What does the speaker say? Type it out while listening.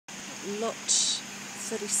lot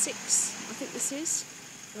 36, I think this is,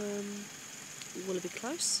 Willoughby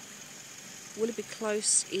Close. Willoughby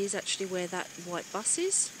Close is actually where that white bus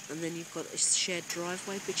is, and then you've got a shared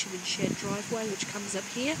driveway, bitumen shared driveway, which comes up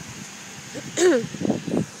here.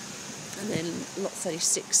 And then lot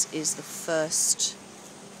 36 is the first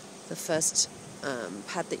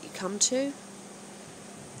pad that you come to.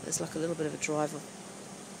 There's like a little bit of a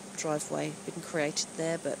driveway being created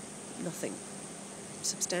there, but nothing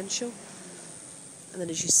substantial. And then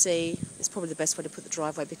as you see, it's probably the best way to put the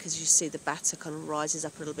driveway, because you see the batter kind of rises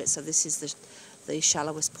up a little bit, so this is the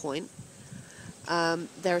shallowest point.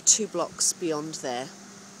 There are 2 blocks beyond there.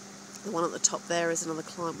 The one at the top there is another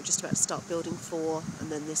client we're just about to start building for,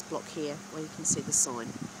 and then this block here where you can see the sign.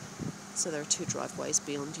 So there are 2 driveways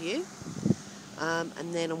beyond you.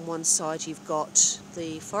 And then on one side you've got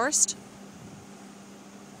the forest.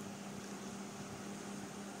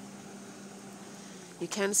 You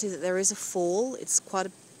can see that there is a fall. It's quite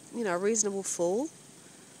a, a reasonable fall.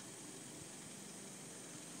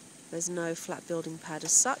 There's no flat building pad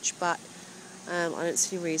as such, but I don't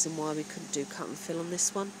see any reason why we couldn't do cut and fill on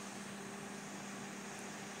this one.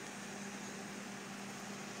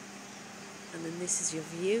 And then this is your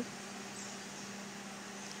view.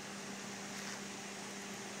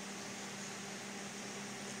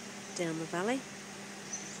 Down the valley.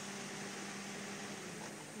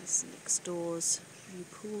 This next door's new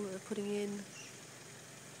pool that they're putting in.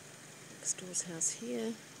 Next door's house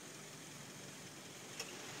here.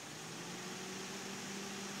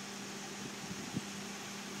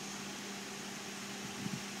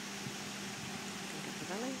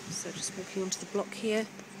 So just walking onto the block here.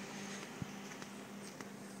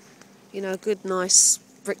 A good nice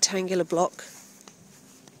rectangular block.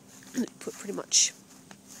 Put pretty much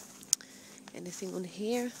anything on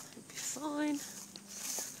here, it'd be fine.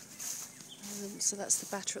 So that's the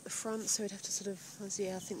batter at the front, so we'd have to sort of, I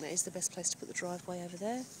think that is the best place to put the driveway over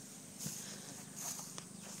there.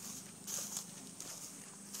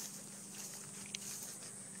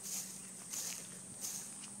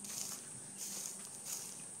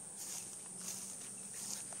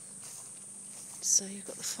 So you've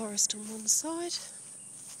got the forest on one side.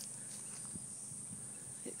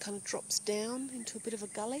 It kind of drops down into a bit of a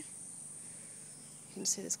gully. You can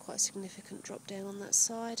see there's quite a significant drop down on that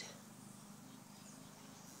side.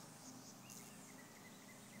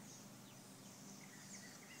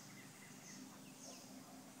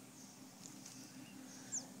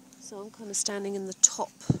 So I'm kind of standing in the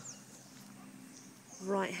top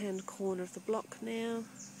right-hand corner of the block now,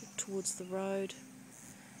 towards the road,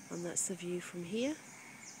 and that's the view from here.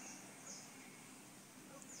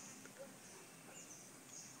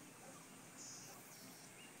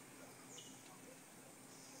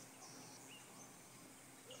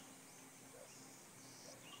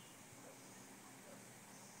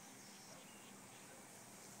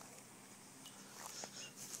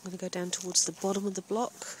 I'm going to go down towards the bottom of the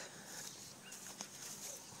block.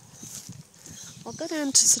 I'll go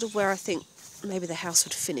down to sort of where I think maybe the house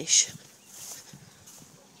would finish.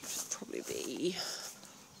 It'd probably be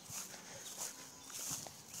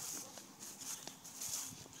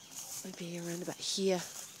maybe around about here.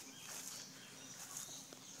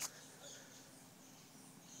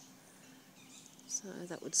 So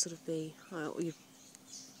that would sort of be, you're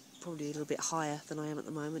probably a little bit higher than I am at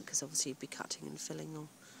the moment, because obviously you'd be cutting and filling,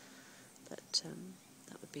 but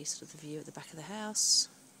that would be sort of the view at the back of the house.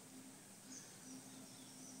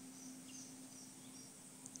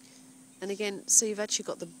 And again, so you've actually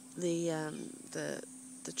got the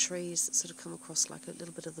trees that sort of come across like a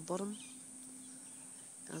little bit of the bottom,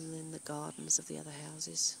 and then the gardens of the other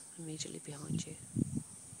houses immediately behind you.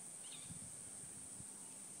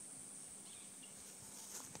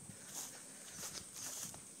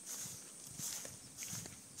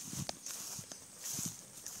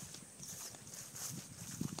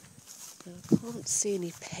 Now, I can't see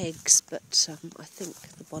any pegs, but I think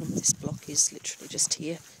the bottom of this block is literally just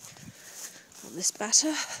here on this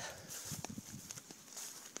batter.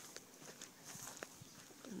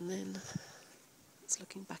 And then it's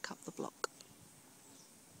looking back up the block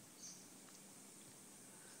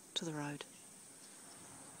to the road.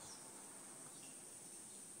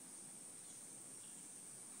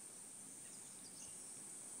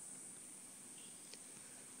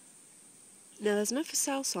 Now there's no for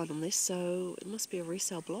sale sign on this, so it must be a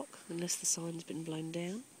resale block, unless the sign's been blown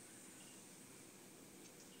down.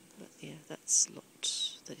 But yeah, that's lot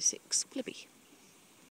 36, Willoughby.